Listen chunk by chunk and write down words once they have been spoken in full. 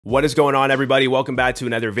What is going on, everybody? Welcome back to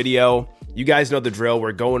another video. You guys know the drill.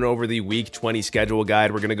 We're going over the week 20 schedule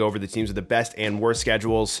guide. We're going to go over the teams with the best and worst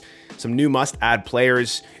schedules, some new must-add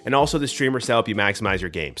players, and also the streamers to help you maximize your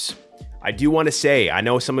games. I do want to say, I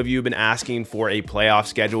know some of you have been asking for a playoff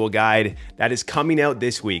schedule guide that is coming out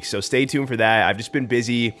this week, so stay tuned for that. I've just been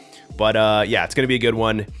busy, but yeah, it's going to be a good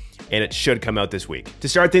one, and it should come out this week. To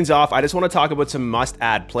start things off, I just want to talk about some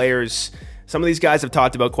must-add players. Some of these guys I've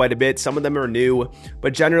talked about quite a bit. Some of them are new,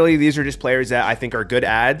 but generally these are just players that I think are good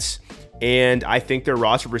adds, and I think their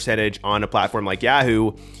roster percentage on a platform like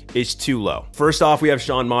Yahoo is too low. First off, we have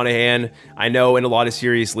Sean Monahan. I know in a lot of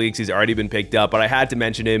serious leagues he's already been picked up, but I had to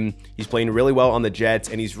mention him. He's playing really well on the Jets,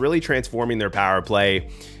 and he's really transforming their power play.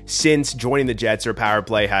 Since joining the Jets, their power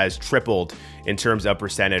play has tripled in terms of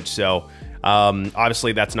percentage. So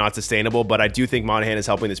obviously that's not sustainable, but I do think Monahan is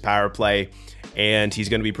helping this power play, and he's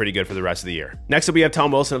going to be pretty good for the rest of the year. Next up, we have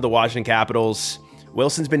Tom Wilson of the Washington Capitals.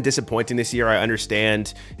 Wilson's been disappointing this year, I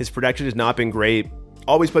understand. His production has not been great.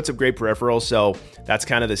 Always puts up great peripherals, so that's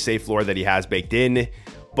kind of the safe floor that he has baked in.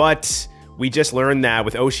 But we just learned that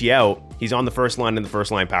with Oshie out, he's on the first line in the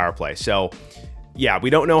first line power play. So yeah, we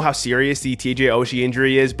don't know how serious the TJ Oshie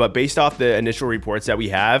injury is, but based off the initial reports that we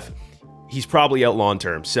have, he's probably out long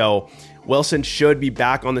term. So Wilson should be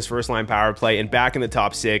back on this first line power play and back in the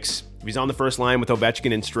top six. If he's on the first line with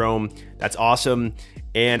Ovechkin and Strome, that's awesome.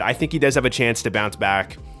 And I think he does have a chance to bounce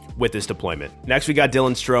back with this deployment. Next, we got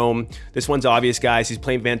Dylan Strome. This one's obvious, guys. He's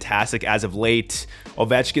playing fantastic as of late.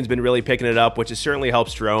 Ovechkin's been really picking it up, which has certainly helped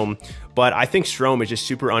Strome. But I think Strome is just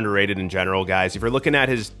super underrated in general, guys. If you're looking at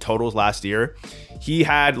his totals last year, he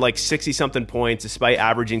had like 60-something points despite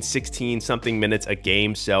averaging 16-something minutes a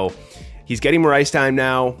game. So he's getting more ice time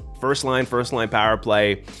now. First line power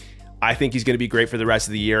play. I think he's going to be great for the rest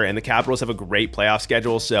of the year, and the Capitals have a great playoff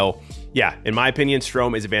schedule. So yeah, in my opinion,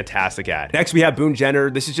 Strome is a fantastic ad. Next, we have Boone Jenner.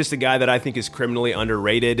 This is just a guy that I think is criminally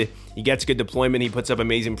underrated. He gets good deployment. He puts up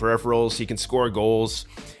amazing peripherals. He can score goals.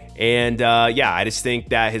 And yeah, I just think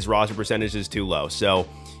that his roster percentage is too low. So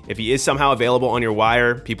if he is somehow available on your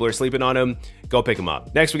wire, people are sleeping on him, go pick him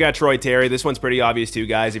up. Next, we got Troy Terry. This one's pretty obvious too,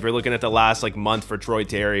 guys. If you're looking at the last month for Troy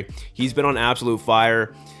Terry, he's been on absolute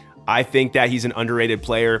fire. I think that he's an underrated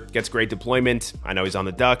player, gets great deployment. I know he's on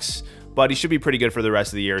the Ducks, but he should be pretty good for the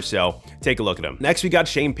rest of the year, so take a look at him. Next, we got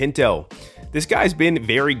Shane Pinto. This guy's been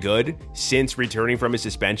very good since returning from his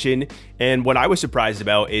suspension, and what I was surprised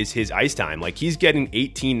about is his ice time. Like, he's getting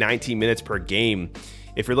 18, 19 minutes per game.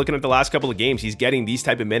 If you're looking at the last couple of games, he's getting these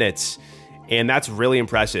type of minutes, and that's really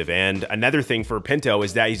impressive. And another thing for Pinto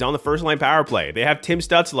is that he's on the first line power play. They have Tim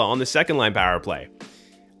Stützle on the second line power play.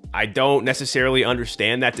 I don't necessarily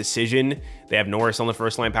understand that decision. They have Norris on the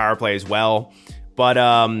first line power play as well. But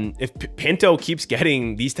if Pinto keeps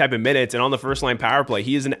getting these type of minutes and on the first line power play,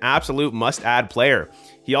 he is an absolute must-add player.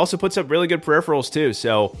 He also puts up really good peripherals too.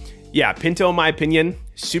 So yeah, Pinto, in my opinion,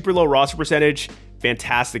 super low roster percentage,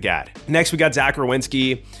 fantastic ad. Next, we got Zach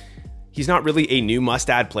Werenski. He's not really a new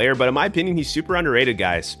must-add player, but in my opinion, he's super underrated,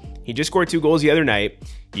 guys. He just scored 2 goals the other night.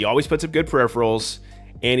 He always puts up good peripherals,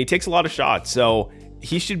 and he takes a lot of shots. So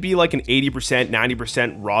he should be like an 80%,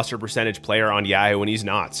 90% roster percentage player on Yahoo, and he's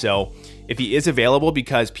not. So if he is available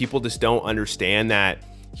because people just don't understand that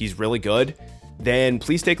he's really good, then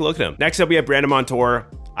please take a look at him. Next up, we have Brandon Montour.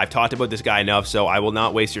 I've talked about this guy enough, so I will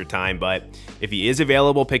not waste your time, but if he is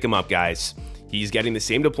available, pick him up, guys. He's getting the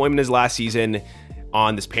same deployment as last season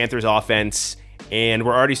on this Panthers offense, and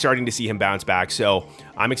we're already starting to see him bounce back. So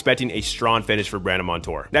I'm expecting a strong finish for Brandon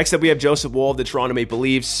Montour. Next up, we have Joseph Woll of the Toronto Maple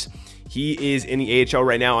Leafs. He is in the AHL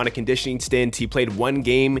right now on a conditioning stint. He played 1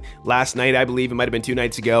 game last night, I believe. It might have been 2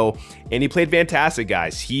 nights ago. And he played fantastic,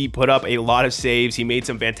 guys. He put up a lot of saves. He made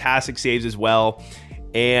some fantastic saves as well.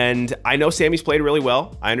 And I know Sammy's played really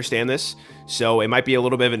well. I understand this. So it might be a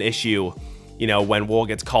little bit of an issue, you know, when Woll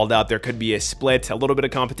gets called up. There could be a split, a little bit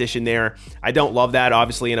of competition there. I don't love that.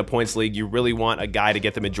 Obviously, in a points league, you really want a guy to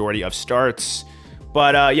get the majority of starts.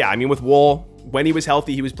 But yeah, I mean, with Woll, when he was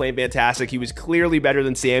healthy, he was playing fantastic. He was clearly better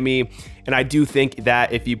than Sammy, and I do think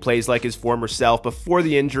that if he plays like his former self before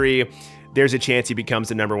the injury, there's a chance he becomes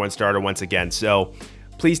the #1 starter once again. So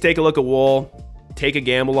please take a look at Woll, take a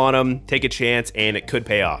gamble on him, take a chance, and it could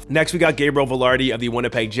pay off. Next, we got Gabriel Vilardi of the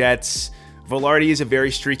Winnipeg Jets. Vilardi is a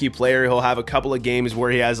very streaky player. He'll have a couple of games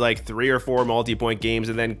where he has like 3 or 4 multi-point games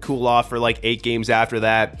and then cool off for like 8 games after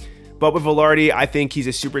that. But with Vilardi, I think he's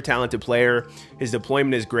a super talented player. His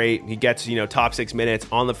deployment is great. He gets, you know, top 6 minutes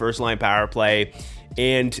on the first line power play.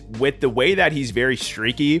 And with the way that he's very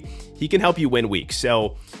streaky, he can help you win weeks.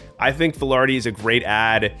 So I think Vilardi is a great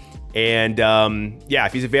ad. And yeah,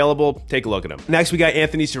 if he's available, take a look at him. Next, we got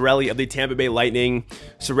Anthony Cirelli of the Tampa Bay Lightning.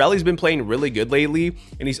 Cirelli's been playing really good lately,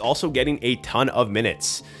 and he's also getting a ton of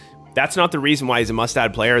minutes. That's not the reason why he's a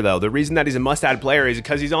must-add player, though. The reason that he's a must-add player is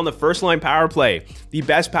because he's on the first-line power play, the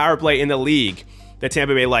best power play in the league, the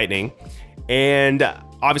Tampa Bay Lightning. And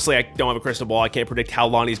obviously, I don't have a crystal ball. I can't predict how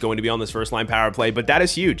long he's going to be on this first-line power play, but that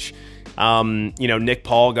is huge. You know, Nick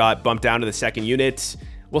Paul got bumped down to the second unit.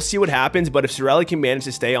 We'll see what happens, but if Cirelli can manage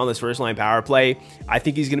to stay on this first-line power play, I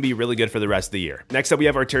think he's going to be really good for the rest of the year. Next up, we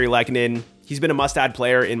have Artturi Lehkonen. He's been a must-add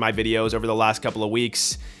player in my videos over the last couple of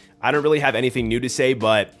weeks. I don't really have anything new to say,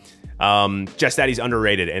 but just that he's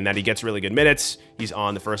underrated and that he gets really good minutes. He's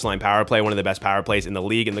on the first-line power play, one of the best power plays in the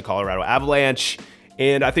league in the Colorado Avalanche.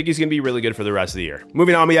 And I think he's going to be really good for the rest of the year.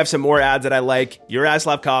 Moving on, we have some more ads that I like. Juraj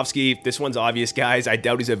Slafkovsky. This one's obvious, guys. I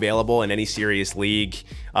doubt he's available in any serious league,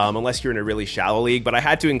 unless you're in a really shallow league. But I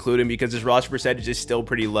had to include him because his roster percentage is still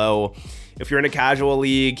pretty low. If you're in a casual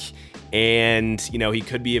league and, you know, he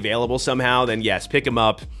could be available somehow, then yes, pick him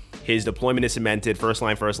up. His deployment is cemented, first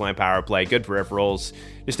line power play, good peripherals,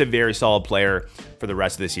 just a very solid player for the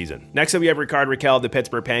rest of the season. Next up, we have Rickard Rakell of the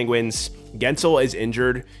Pittsburgh Penguins. Gensel is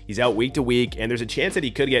injured. He's out week to week, and there's a chance that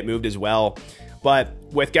he could get moved as well. But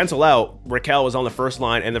with Gensel out, Rakell is on the first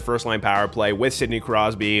line and the first line power play with Sidney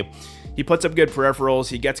Crosby. He puts up good peripherals,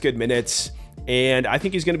 he gets good minutes, and I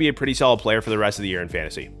think he's going to be a pretty solid player for the rest of the year in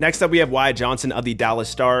fantasy. Next up, we have Wyatt Johnston of the Dallas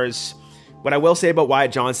Stars. What I will say about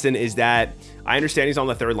Wyatt Johnston is that I understand he's on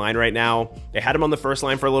the third line right now. They had him on the first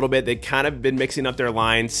line for a little bit. They kind of been mixing up their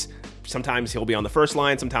lines. Sometimes he'll be on the first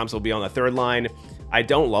line, sometimes he'll be on the third line. I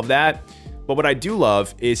don't love that. But what I do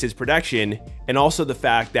love is his production and also the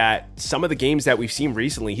fact that some of the games that we've seen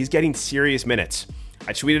recently, he's getting serious minutes.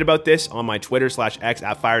 I tweeted about this on my Twitter/X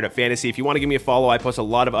at FIREDUP. If you want to give me a follow, I post a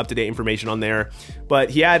lot of up-to-date information on there. But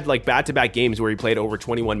he had like back-to-back games where he played over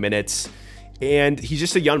 21 minutes. And he's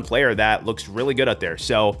just a young player that looks really good out there.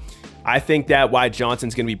 So I think that Wyatt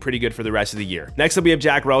Johnston's going to be pretty good for the rest of the year. Next up, we have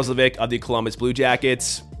Jack Roslovic of the Columbus Blue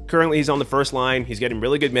Jackets. Currently, he's on the first line. He's getting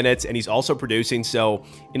really good minutes, and he's also producing. So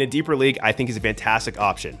in a deeper league, I think he's a fantastic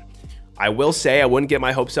option. I will say I wouldn't get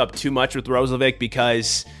my hopes up too much with Roslovic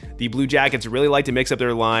because the Blue Jackets really like to mix up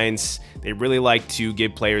their lines. They really like to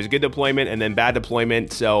give players good deployment and then bad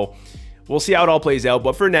deployment. So we'll see how it all plays out.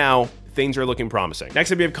 But for now, things are looking promising.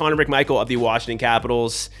 Next up, we have Connor McMichael of the Washington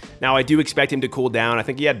Capitals. Now, I do expect him to cool down. I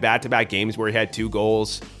think he had back-to-back games where he had 2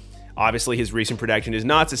 goals. Obviously, his recent production is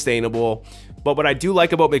not sustainable. But what I do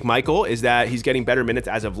like about McMichael is that he's getting better minutes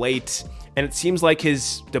as of late. And it seems like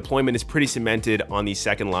his deployment is pretty cemented on the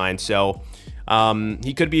second line. So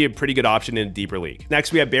he could be a pretty good option in a deeper league.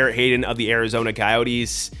 Next, we have Barrett Hayton of the Arizona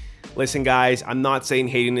Coyotes. Listen, guys, I'm not saying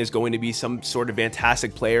Hayden is going to be some sort of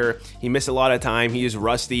fantastic player. He missed a lot of time. He is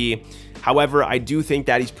rusty. However, I do think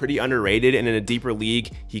that he's pretty underrated, and in a deeper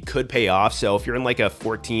league, he could pay off. So if you're in like a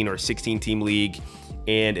 14 or 16 team league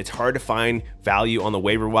and it's hard to find value on the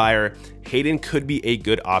waiver wire, Hayden could be a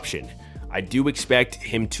good option. I do expect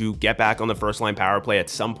him to get back on the first line power play at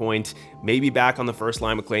some point, maybe back on the first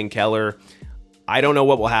line with Clayton Keller. I don't know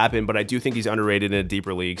what will happen, but I do think he's underrated in a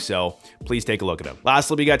deeper league, so please take a look at him.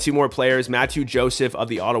 Lastly, we got 2 more players. Matthew Joseph of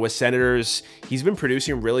the Ottawa Senators. He's been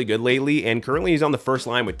producing really good lately, and currently he's on the first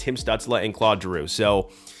line with Tim Stützle and Claude Giroux. So,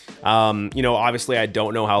 you know, obviously I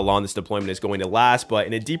don't know how long this deployment is going to last, but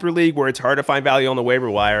in a deeper league where it's hard to find value on the waiver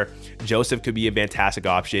wire, Joseph could be a fantastic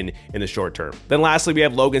option in the short term. Then lastly, we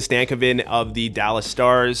have Logan Stankoven of the Dallas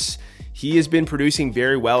Stars. He has been producing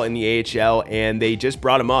very well in the AHL, and they just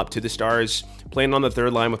brought him up to the Stars, playing on the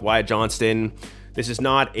third line with Wyatt Johnston. This is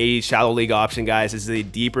not a shallow league option, guys. This is a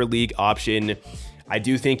deeper league option. I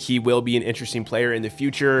do think he will be an interesting player in the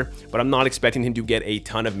future, but I'm not expecting him to get a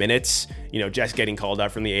ton of minutes, you know, just getting called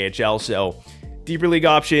up from the AHL. So deeper league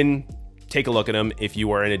option, take a look at him if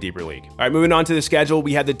you are in a deeper league. All right, moving on to the schedule.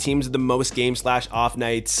 We have the teams of the most game/off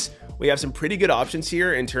nights. We have some pretty good options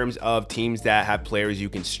here in terms of teams that have players you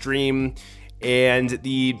can stream. And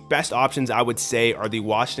the best options, I would say, are the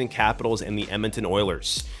Washington Capitals and the Edmonton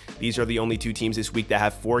Oilers. These are the only 2 teams this week that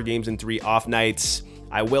have 4 games and 3 off nights.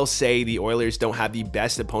 I will say the Oilers don't have the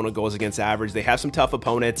best opponent goals against average. They have some tough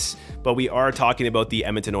opponents, but we are talking about the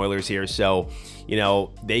Edmonton Oilers here. So, you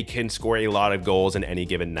know, they can score a lot of goals in any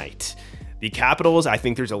given night. The Capitals, I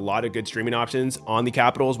think there's a lot of good streaming options on the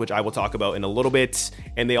Capitals, which I will talk about in a little bit.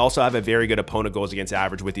 And they also have a very good opponent goals against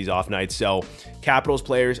average with these off nights. So Capitals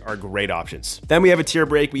players are great options. Then we have a tier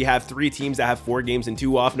break. We have 3 teams that have 4 games and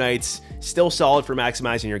 2 off nights. Still solid for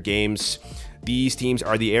maximizing your games. These teams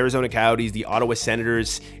are the Arizona Coyotes, the Ottawa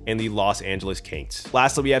Senators, and the Los Angeles Kings.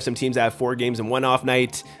 Lastly, we have some teams that have 4 games and 1 off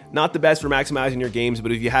night. Not the best for maximizing your games,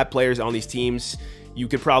 but if you have players on these teams, you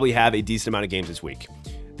could probably have a decent amount of games this week.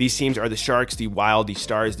 These teams are the Sharks, the Wild, the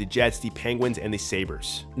Stars, the Jets, the Penguins, and the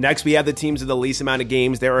Sabres. Next, we have the teams with the least amount of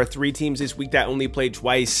games. There are 3 teams this week that only played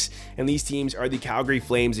twice, and these teams are the Calgary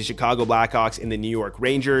Flames, the Chicago Blackhawks, and the New York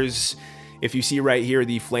Rangers. If you see right here,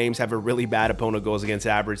 the Flames have a really bad opponent goals against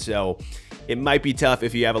average, so it might be tough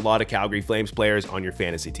if you have a lot of Calgary Flames players on your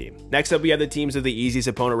fantasy team. Next up, we have the teams with the easiest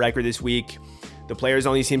opponent record this week. The players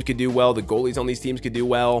on these teams could do well. The goalies on these teams could do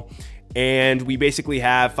well. And we basically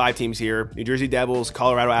have 5 teams here: New Jersey Devils,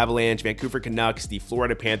 Colorado Avalanche, Vancouver Canucks, the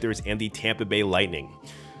Florida Panthers, and the Tampa Bay Lightning.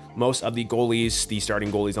 Most of the goalies, the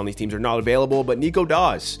starting goalies on these teams are not available, but Nico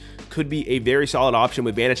Daws could be a very solid option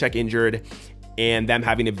with Vanacek injured and them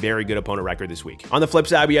having a very good opponent record this week. On the flip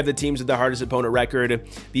side, we have the teams with the hardest opponent record.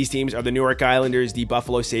 These teams are the New York Islanders, the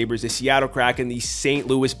Buffalo Sabres, the Seattle Kraken, the St.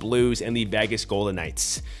 Louis Blues, and the Vegas Golden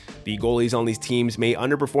Knights. The goalies on these teams may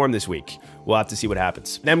underperform this week. We'll have to see what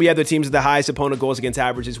happens. Then we have the teams with the highest opponent goals against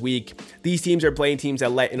average this week. These teams are playing teams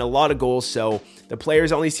that let in a lot of goals, so the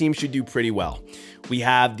players on these teams should do pretty well. We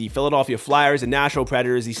have the Philadelphia Flyers, the Nashville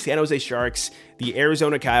Predators, the San Jose Sharks, the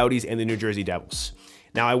Arizona Coyotes, and the New Jersey Devils.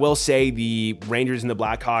 Now, I will say the Rangers and the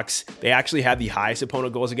Blackhawks, they actually have the highest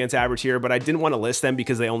opponent goals against average here, but I didn't want to list them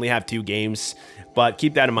because they only have 2 games, but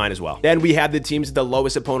keep that in mind as well. Then we have the teams with the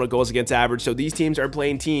lowest opponent goals against average, so these teams are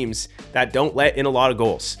playing teams that don't let in a lot of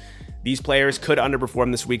goals. These players could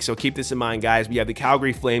underperform this week, so keep this in mind, guys. We have the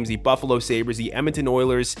Calgary Flames, the Buffalo Sabres, the Edmonton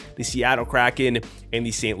Oilers, the Seattle Kraken, and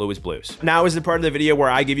the St. Louis Blues. Now is the part of the video where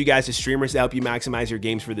I give you guys the streamers to help you maximize your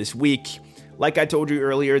games for this week. Like I told you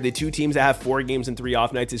earlier, the 2 teams that have 4 games and 3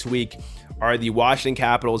 off nights this week are the Washington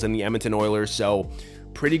Capitals and the Edmonton Oilers, so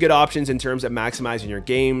pretty good options in terms of maximizing your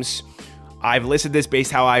games. I've listed this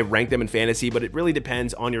based how I rank them in fantasy, but it really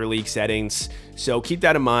depends on your league settings, so keep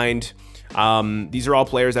that in mind. These are all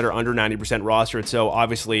players that are under 90% rostered, so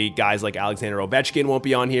obviously guys like Alexander Ovechkin won't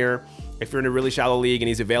be on here. If you're in a really shallow league and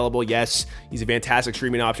he's available, yes, he's a fantastic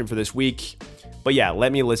streaming option for this week. But yeah,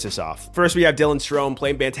 let me list this off. First, we have Dylan Strome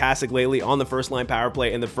playing fantastic lately on the first line power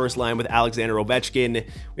play and the first line with Alexander Ovechkin.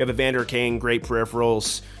 We have Evander Kane, great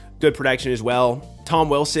peripherals, good protection as well. Tom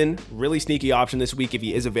Wilson, really sneaky option this week if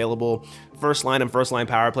he is available. First line and first line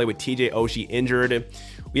power play with TJ Oshie injured.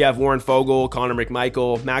 We have Warren Fogle, Connor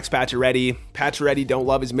McMichael, Max Pacioretty. Pacioretty, don't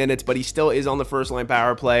love his minutes, but he still is on the first line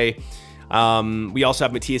power play. We also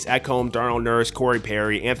have Matthias Ekholm, Darnell Nurse, Corey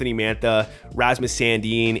Perry, Anthony Mantha, Rasmus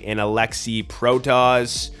Sandin, and Alexei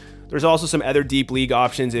Protas. There's also some other deep league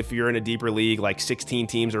options if you're in a deeper league, like 16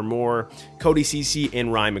 teams or more. Cody Ceci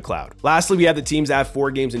and Ryan McLeod. Lastly, we have the teams that have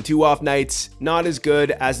 4 games and 2 off nights. Not as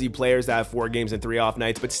good as the players that have 4 games and 3 off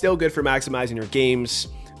nights, but still good for maximizing your games.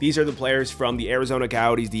 These are the players from the Arizona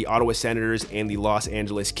Coyotes, the Ottawa Senators, and the Los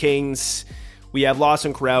Angeles Kings. We have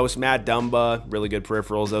Lawson Crouse, Matt Dumba, really good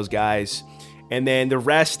peripherals, those guys. And then the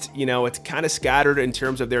rest, you know, it's kind of scattered in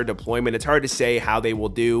terms of their deployment. It's hard to say how they will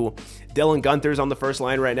do. Dylan Gunther's on the first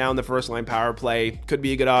line right now in the first line power play. Could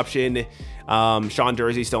be a good option. Sean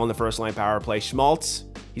Durzee's still on the first line power play. Schmaltz,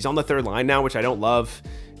 he's on the third line now, which I don't love.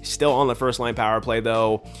 Still on the first line power play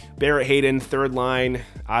though. Barrett Hayden, third line.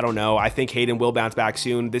 I don't know. I think Hayden will bounce back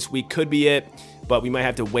soon. This week could be it, but we might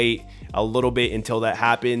have to wait a little bit until that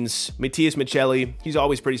happens. Matias Michelli, he's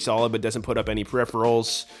always pretty solid, but doesn't put up any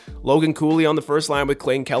peripherals. Logan Cooley on the first line with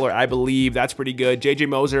Clayton Keller, I believe. That's pretty good. JJ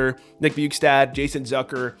Moser, Nick Bukestad, Jason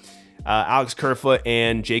Zucker, Alex Kerfoot,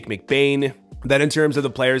 and Jake McBain. Then in terms of the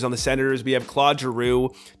players on the Senators, we have Claude Giroux,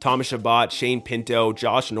 Thomas Chabot, Shane Pinto,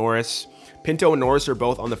 Josh Norris. Pinto and Norris are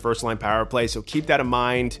both on the first line power play, so keep that in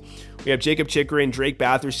mind. We have Jacob Chikrin, Drake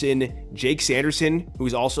Batherson, Jake Sanderson,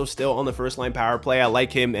 who's also still on the first line power play. I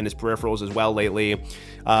like him and his peripherals as well lately.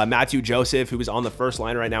 Matthew Joseph, who is on the first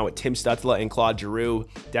line right now with Tim Stutzla and Claude Giroux.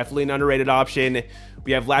 Definitely an underrated option.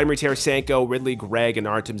 We have Vladimir Tarasenko, Ridley Gregg, and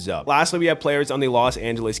Artem Zub. Lastly, we have players on the Los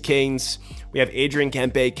Angeles Kings. We have Adrian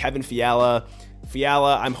Kempe, Kevin Fiala.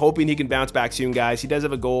 Fiala, I'm hoping he can bounce back soon, guys. He does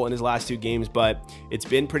have a goal in his last 2 games, but it's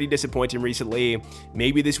been pretty disappointing recently.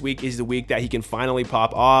 Maybe this week is the week that he can finally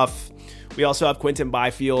pop off. We also have Quinton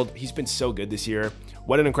Byfield. He's been so good this year.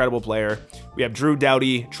 What an incredible player. We have Drew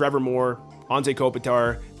Doughty, Trevor Moore, Anze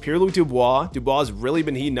Kopitar, Pierre-Luc Dubois. Dubois has really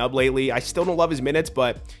been heating up lately. I still don't love his minutes,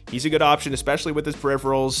 but he's a good option, especially with his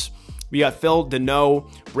peripherals. We got Phil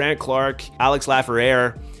Deneau, Brant Clark, Alex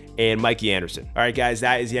Lafreniere, and Mikey Anderson. All right, guys,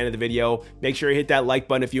 that is the end of the video. Make sure you hit that like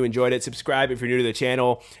button if you enjoyed it. Subscribe if you're new to the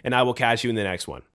channel, and I will catch you in the next one.